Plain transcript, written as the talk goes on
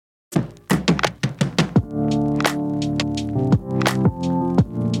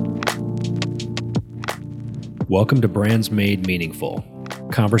Welcome to Brands Made Meaningful,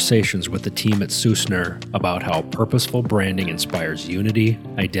 conversations with the team at Susner about how purposeful branding inspires unity,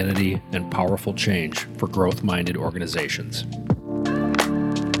 identity, and powerful change for growth-minded organizations.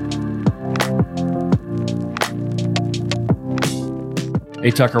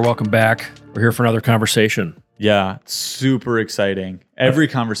 Hey Tucker, welcome back. We're here for another conversation. Yeah, super exciting. Every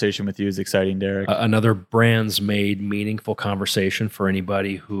conversation with you is exciting, Derek. Another Brands Made Meaningful conversation for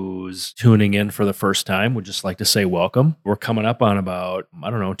anybody who's tuning in for the first time. We'd just like to say welcome. We're coming up on about,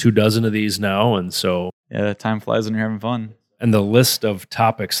 24 of these now. And so... Yeah, time flies when you're having fun. And the list of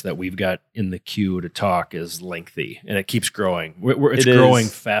topics that we've got in the queue to talk is lengthy, and it keeps growing. It's growing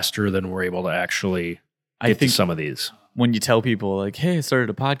faster than we're able to actually get to some of these. When you tell people like, hey, I started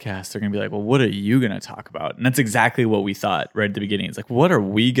a podcast, they're going to be like, well, what are you going to talk about? And that's exactly what we thought right at the beginning. It's like, what are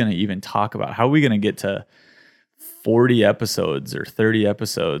we going to even talk about? How are we going to get to 40 episodes or 30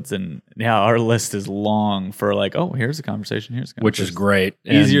 episodes? And yeah, our list is long for like, oh, here's a conversation. Which is great.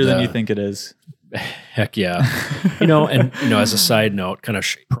 Easier than you think it is. Heck yeah. As a side note, kind of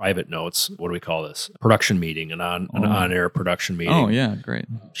private notes, what do we call this? Production meeting, an on-air production meeting. Oh, yeah, great.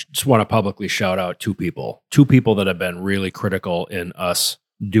 Just want to publicly shout out two people that have been really critical in us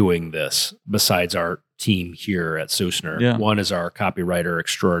doing this besides our team here at Susner. Yeah. One is our copywriter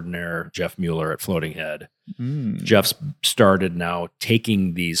extraordinaire, Jeff Mueller at Floating Head. Jeff's started now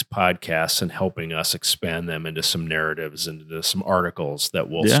taking these podcasts and helping us expand them into some narratives and into some articles that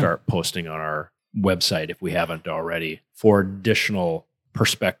we'll start posting on our website if we haven't already for additional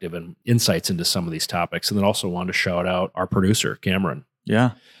perspective and insights into some of these topics. And then also wanted to shout out our producer, Cameron.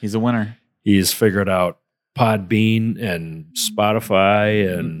 Yeah, he's a winner. He's figured out Podbean and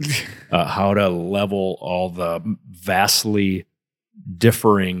Spotify and how to level all the vastly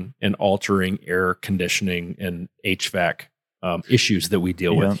differing and altering air conditioning and HVAC issues that we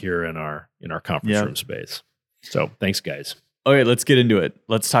deal with here in our conference room space. So thanks, guys. Okay, let's get into it.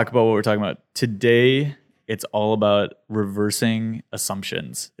 Let's talk about what we're talking about. Today, it's all about reversing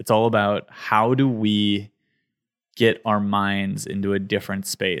assumptions. It's all about how do we get our minds into a different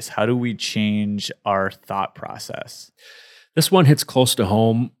space? How do we change our thought process? This one hits close to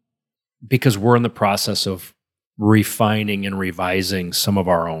home because we're in the process of refining and revising some of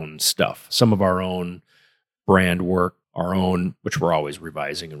our own stuff, some of our own brand work, our own, which we're always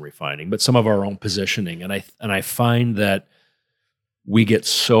revising and refining, but some of our own positioning. And I find that we get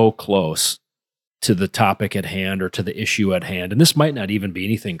so close to the topic at hand or to the issue at hand. And this might not even be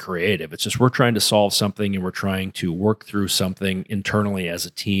anything creative. It's just we're trying to solve something and we're trying to work through something internally as a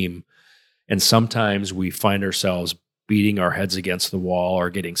team. And sometimes we find ourselves beating our heads against the wall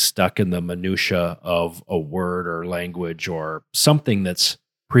or getting stuck in the minutia of a word or language or something that's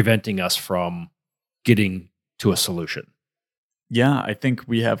preventing us from getting to a solution. Yeah, I think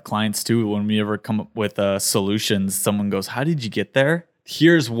we have clients too. When we ever come up with solutions, someone goes, how did you get there?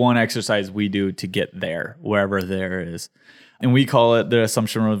 Here's one exercise we do to get there, wherever there is. And we call it the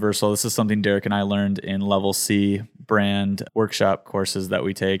assumption reversal. This is something Derek and I learned in Level C brand workshop courses that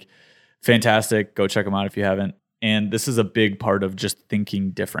we take. Fantastic. Go check them out if you haven't. And this is a big part of just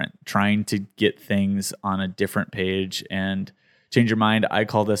thinking different, trying to get things on a different page and change your mind. I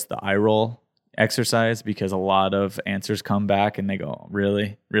call this the eye roll exercise because a lot of answers come back and they go,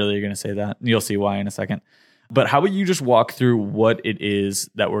 really? Really, you're going to say that? And you'll see why in a second. But how about you just walk through what it is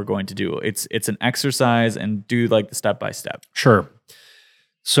that we're going to do? It's an exercise and do like the step by step. Sure.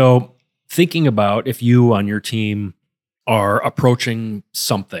 So thinking about if you on your team are approaching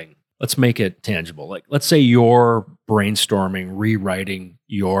something, let's make it tangible. Like let's say you're brainstorming, rewriting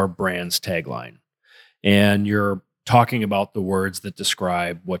your brand's tagline, and you're talking about the words that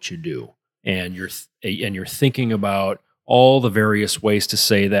describe what you do. And you're thinking about all the various ways to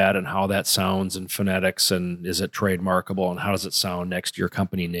say that and how that sounds in phonetics and is it trademarkable and how does it sound next to your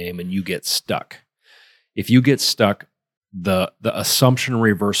company name, and you get stuck. If you get stuck, the assumption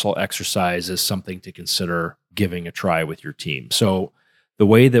reversal exercise is something to consider giving a try with your team. So the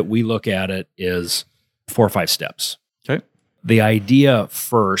way that we look at it is 4 or 5 steps. Okay. The idea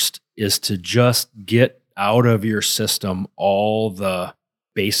first is to just get out of your system all the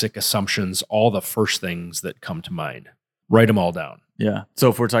basic assumptions, all the first things that come to mind. Write them all down. Yeah. So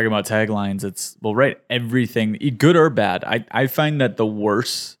if we're talking about taglines, it's, write everything, good or bad. I find that the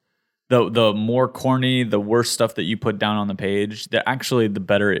worse, the more corny, the worse stuff that you put down on the page, the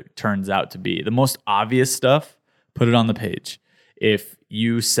better it turns out to be. The most obvious stuff, put it on the page. If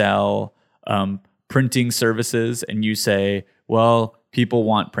you sell printing services and you say, well, people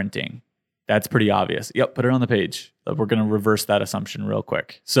want printing, that's pretty obvious. Yep, put it on the page. We're going to reverse that assumption real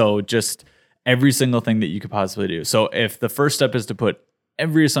quick. So just every single thing that you could possibly do. So if the first step is to put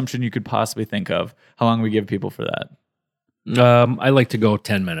every assumption you could possibly think of. How long we give people for that? I like to go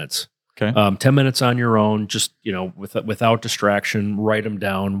 10 minutes. Okay. 10 minutes on your own, just, without distraction, write them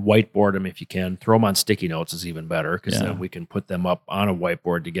down, whiteboard them if you can. Throw them on sticky notes is even better because then we can put them up on a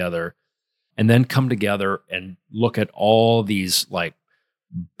whiteboard together and then come together and look at all these like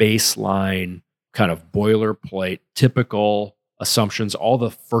baseline kind of boilerplate, typical assumptions, all the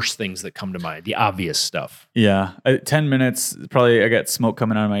first things that come to mind, the obvious stuff. Yeah. 10 minutes, probably I got smoke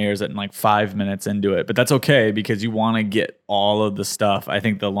coming out of my ears at like 5 minutes into it, but that's okay because you want to get all of the stuff. I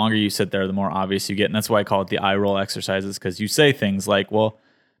think the longer you sit there, the more obvious you get. And that's why I call it the eye roll exercises, because you say things like, well,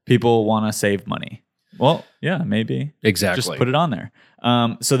 people want to save money. Well, yeah, maybe. Exactly. Just put it on there.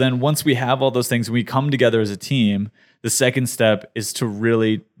 So then once we have all those things, we come together as a team. The second step is to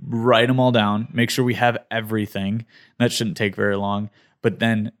really write them all down, make sure we have everything. That shouldn't take very long, but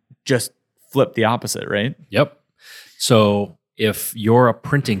then just flip the opposite, right? Yep. So if you're a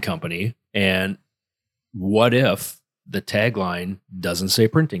printing company, and what if the tagline doesn't say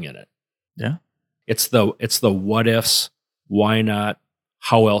printing in it? Yeah. It's the what ifs, why not,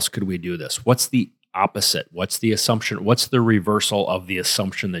 how else could we do this? What's the opposite? What's the assumption? What's the reversal of the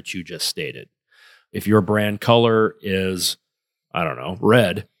assumption that you just stated? If your brand color is, I don't know,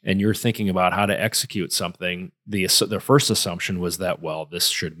 red, and you're thinking about how to execute something, the first assumption was that, well, this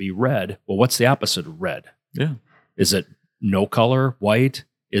should be red. Well, what's the opposite of red? Yeah. Is it no color, white?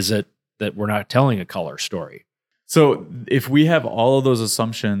 Is it that we're not telling a color story? So if we have all of those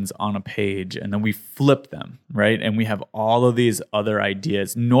assumptions on a page and then we flip them, right? And we have all of these other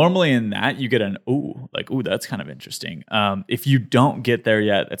ideas, normally in that you get ooh, that's kind of interesting. If you don't get there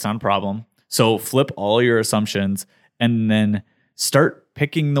yet, it's not a problem. So flip all your assumptions and then start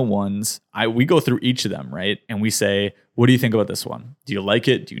picking the ones. We go through each of them, right? And we say, what do you think about this one? Do you like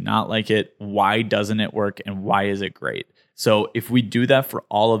it? Do you not like it? Why doesn't it work? And why is it great? So if we do that for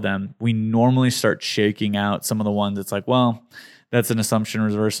all of them, we normally start shaking out some of the ones. It's like, well, that's an assumption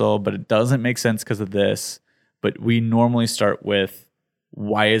reversal, but it doesn't make sense because of this. But we normally start with,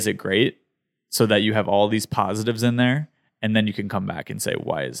 why is it great? So that you have all these positives in there. And then you can come back and say,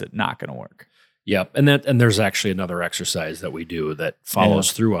 why is it not going to work? Yep. And there's actually another exercise that we do that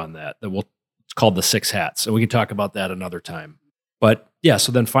follows through on that it's called the 6 hats. And we can talk about that another time. But yeah,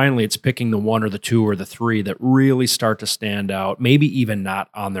 so then finally it's picking the 1 or the 2 or the 3 that really start to stand out, maybe even not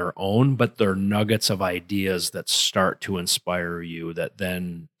on their own, but they're nuggets of ideas that start to inspire you, that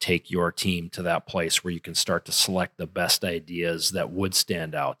then take your team to that place where you can start to select the best ideas that would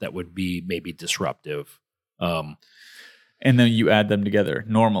stand out, that would be maybe disruptive. And then you add them together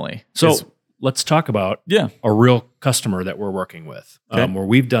normally. So let's talk about a real customer that we're working with, where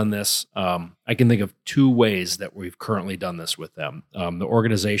we've done this. I can think of 2 ways that we've currently done this with them. The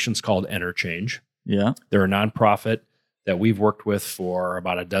organization's called Interchange. Yeah. They're a nonprofit that we've worked with for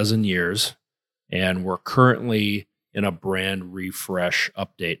about a dozen years, and we're currently in a brand refresh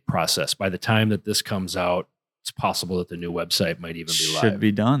update process. By the time that this comes out, it's possible that the new website might even be live. Should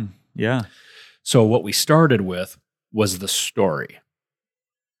be done. Yeah. So what we started with was the story.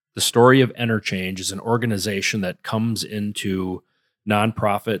 The story of Interchange is an organization that comes into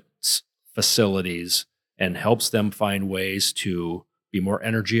nonprofits' facilities and helps them find ways to be more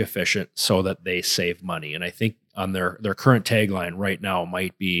energy efficient so that they save money. And I think on their current tagline right now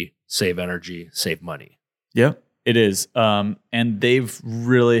might be save energy, save money. Yep, it is. And they've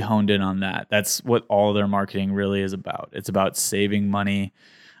really honed in on that. That's what all their marketing really is about. It's about saving money.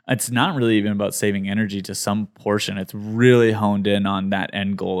 It's not really even about saving energy to some portion. It's really honed in on that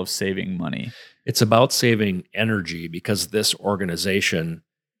end goal of saving money. It's about saving energy because this organization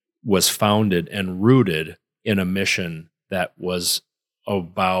was founded and rooted in a mission that was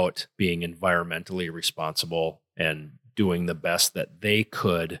about being environmentally responsible and doing the best that they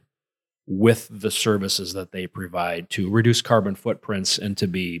could with the services that they provide to reduce carbon footprints and to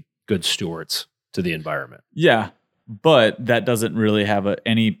be good stewards to the environment. Yeah. But that doesn't really have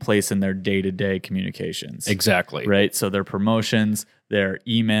any place in their day-to-day communications. Exactly. Right? So their promotions, their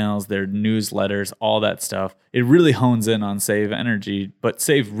emails, their newsletters, all that stuff, it really hones in on save energy, but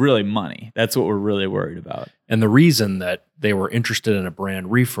save really money. That's what we're really worried about. And the reason that they were interested in a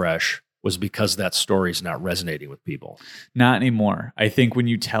brand refresh was because that story is not resonating with people. Not anymore. I think when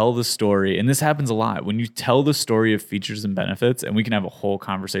you tell the story, and this happens a lot, when you tell the story of features and benefits, and we can have a whole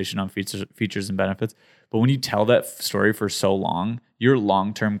conversation on features and benefits, but when you tell that story for so long, your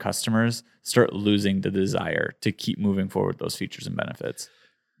long-term customers start losing the desire to keep moving forward those features and benefits.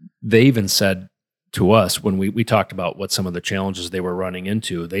 They even said to us when we talked about what some of the challenges they were running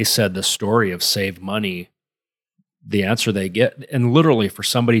into, they said the story of save money, the answer they get, and literally for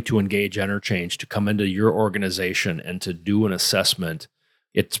somebody to engage Interchange, to come into your organization and to do an assessment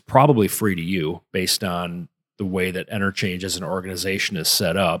It's probably free to you based on the way that Interchange as an organization is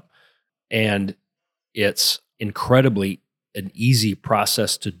set up. And it's incredibly an easy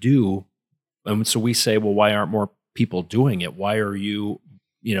process to do. And so we say, well, why aren't more people doing it? Why are you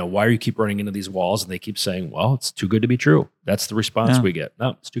keep running into these walls? And they keep saying, well, it's too good to be true. That's the response we get.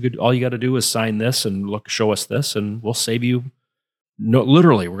 No, it's too good. All you got to do is sign this and show us this, and we'll save you. No,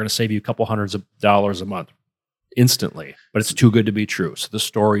 literally, we're going to save you a couple hundreds of dollars a month instantly, but it's too good to be true. So the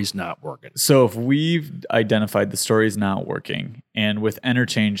story's not working. So if we've identified the story's not working, and with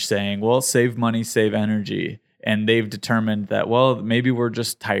Interchange saying, well, save money, save energy, and they've determined that, well, maybe we're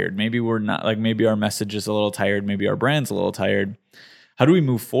just tired. Maybe we're not, like, maybe our message is a little tired. Maybe our brand's a little tired. How do we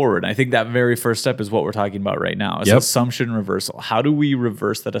move forward? I think that very first step is what we're talking about right now. It's assumption reversal. How do we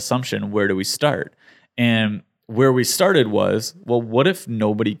reverse that assumption? Where do we start? And where we started was, well, what if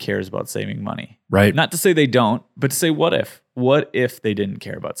nobody cares about saving money? Right. Not to say they don't, but to say, what if? What if they didn't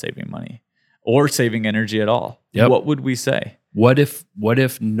care about saving money or saving energy at all? Yep. What would we say? What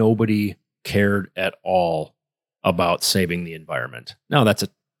if nobody cared at all about saving the environment? Now, that's a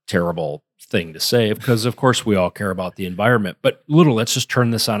terrible thing to say because, of course, we all care about the environment. But let's just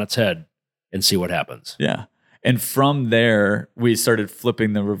turn this on its head and see what happens. Yeah. And from there, we started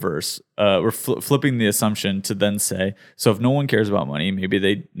flipping the reverse. We're flipping the assumption to then say, so if no one cares about money,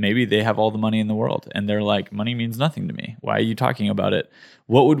 maybe they have all the money in the world, and they're like, money means nothing to me. Why are you talking about it?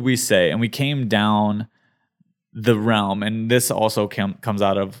 What would we say? And we came down the realm, and this also comes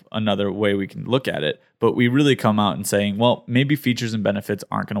out of another way we can look at it. But we really come out and saying, well, maybe features and benefits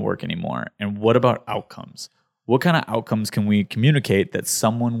aren't going to work anymore. And what about outcomes? What kind of outcomes can we communicate that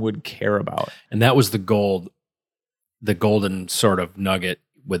someone would care about? And that was the golden sort of nugget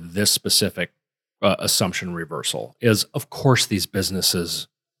with this specific assumption reversal is, of course, these businesses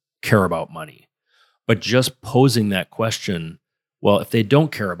care about money. But just posing that question, well, if they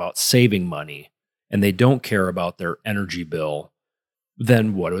don't care about saving money and they don't care about their energy bill,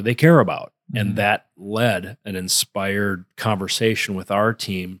 then what do they care about? Mm-hmm. And that led an inspired conversation with our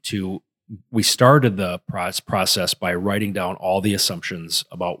team we started the process by writing down all the assumptions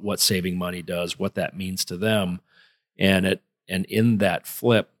about what saving money does, what that means to them. And in that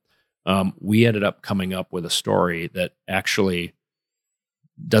flip, we ended up coming up with a story that actually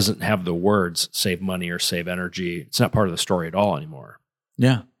doesn't have the words save money or save energy. It's not part of the story at all anymore.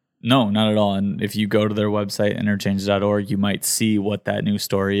 Yeah. No, not at all. And if you go to their website, interchange.org, you might see what that new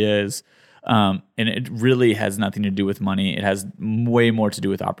story is. And it really has nothing to do with money. It has way more to do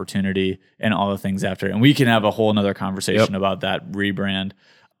with opportunity and all the things after. And we can have a whole nother conversation about that rebrand.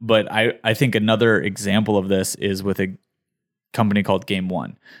 But I think another example of this is with a company called Game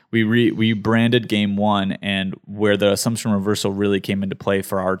One. We branded Game One, and where the assumption reversal really came into play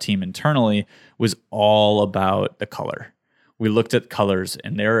for our team internally was all about the color. We looked at colors,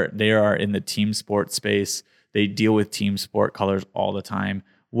 and they are in the team sport space. They deal with team sport colors all the time.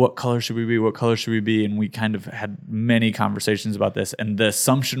 What color should we be? What color should we be? And we kind of had many conversations about this. And the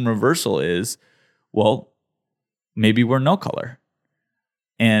assumption reversal is, well, maybe we're no color.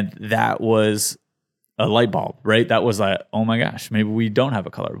 And that was a light bulb, right? That was like, oh my gosh, maybe we don't have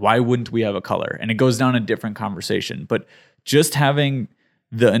a color. Why wouldn't we have a color? And it goes down a different conversation. But just having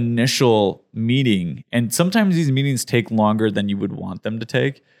the initial meeting, and sometimes these meetings take longer than you would want them to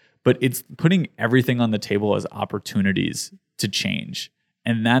take, but it's putting everything on the table as opportunities to change.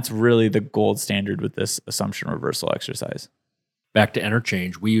 And that's really the gold standard with this assumption reversal exercise. Back to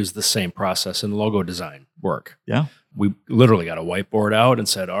Interchange, we use the same process in logo design work. Yeah. We literally got a whiteboard out and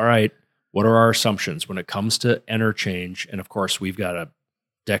said, all right, what are our assumptions when it comes to Interchange? And of course, we've got a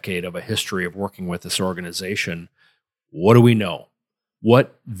decade of a history of working with this organization. What do we know?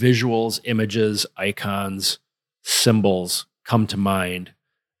 What visuals, images, icons, symbols come to mind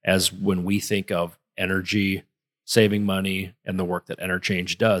as when we think of energy, saving money, and the work that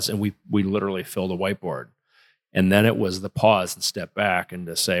Interchange does? And we literally filled a whiteboard. And then it was the pause and step back and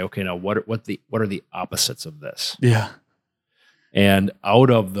to say, okay, now what are the opposites of this? Yeah. And out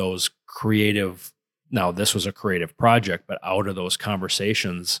of those creative, now this was a creative project, but out of those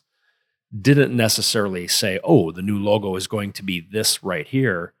conversations, didn't necessarily say, oh, the new logo is going to be this right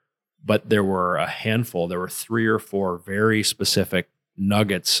here. But there were a handful, there were 3 or 4 very specific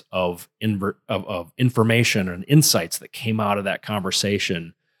nuggets of information and insights that came out of that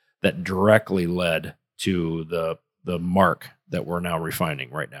conversation that directly led to the mark that we're now refining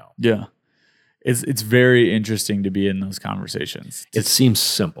right now. Yeah. It's very interesting to be in those conversations. It seems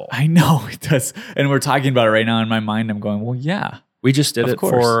simple. I know it does. And we're talking about it right now in my mind. I'm going, well, yeah. We just did it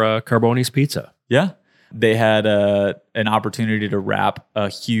for Carboni's Pizza. Yeah. They had an opportunity to wrap a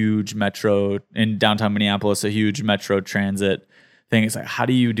huge metro in downtown Minneapolis, a huge metro transit thing. It's like, how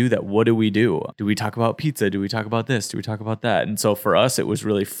do you do that? What do we do? Do we talk about pizza? Do we talk about this? Do we talk about that? And so for us, it was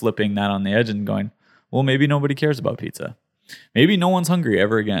really flipping that on the edge and going, well, maybe nobody cares about pizza. Maybe no one's hungry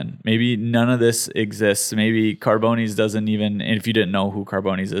ever again. Maybe none of this exists. Maybe Carboni's doesn't even, and if you didn't know who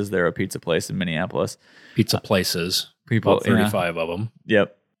Carboni's is, they're a pizza place in Minneapolis. Pizza places, People, about 35 of them.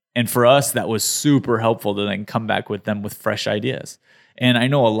 Yep. And for us, that was super helpful to then come back with them with fresh ideas. And I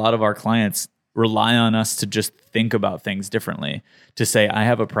know a lot of our clients rely on us to just think about things differently, to say, I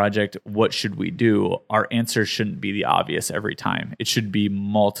have a project, what should we do? Our answer shouldn't be the obvious every time. It should be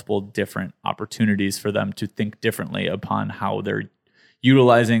multiple different opportunities for them to think differently upon how they're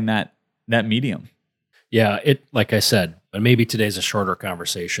utilizing that medium. Yeah, like I said, and maybe today's a shorter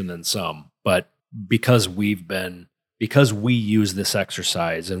conversation than some, but because we use this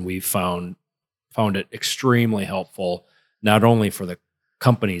exercise and we've found it extremely helpful, not only for the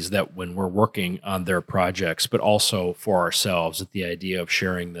companies that when we're working on their projects, but also for ourselves, at the idea of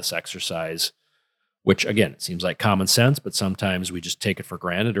sharing this exercise, which again, it seems like common sense, but sometimes we just take it for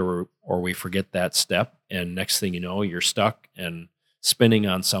granted or we forget that step. And next thing you know, you're stuck and spinning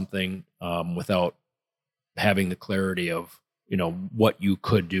on something without having the clarity of, what you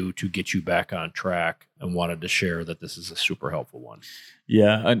could do to get you back on track, and wanted to share that this is a super helpful one.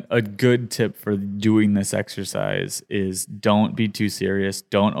 Yeah. A good tip for doing this exercise is don't be too serious.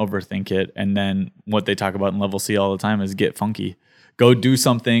 Don't overthink it. And then what they talk about in Level C all the time is get funky. Go do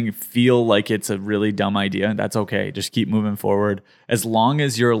something, feel like it's a really dumb idea. That's okay. Just keep moving forward. As long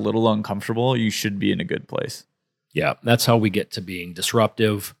as you're a little uncomfortable, you should be in a good place. Yeah. That's how we get to being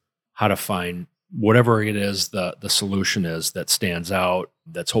disruptive, how to find whatever it is the solution is that stands out,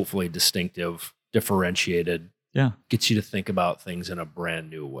 that's hopefully distinctive, differentiated. Yeah. Gets you to think about things in a brand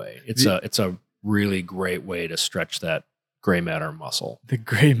new way. It's a really great way to stretch that gray matter muscle. The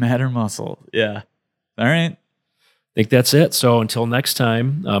gray matter muscle. Yeah. All right. I think that's it. So until next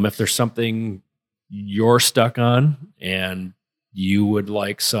time, if there's something you're stuck on and you would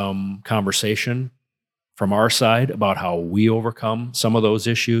like some conversation from our side about how we overcome some of those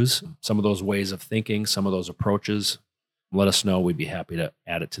issues, some of those ways of thinking, some of those approaches, let us know. We'd be happy to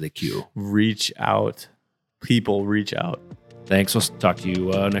add it to the queue. Reach out. People, reach out. Thanks. We'll talk to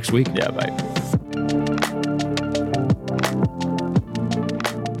you next week. Yeah, bye.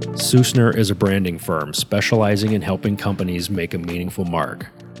 Susner is a branding firm specializing in helping companies make a meaningful mark,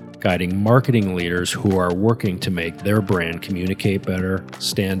 guiding marketing leaders who are working to make their brand communicate better,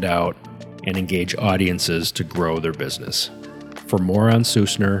 stand out, and engage audiences to grow their business. For more on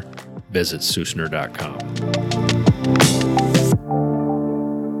Susner, visit susner.com.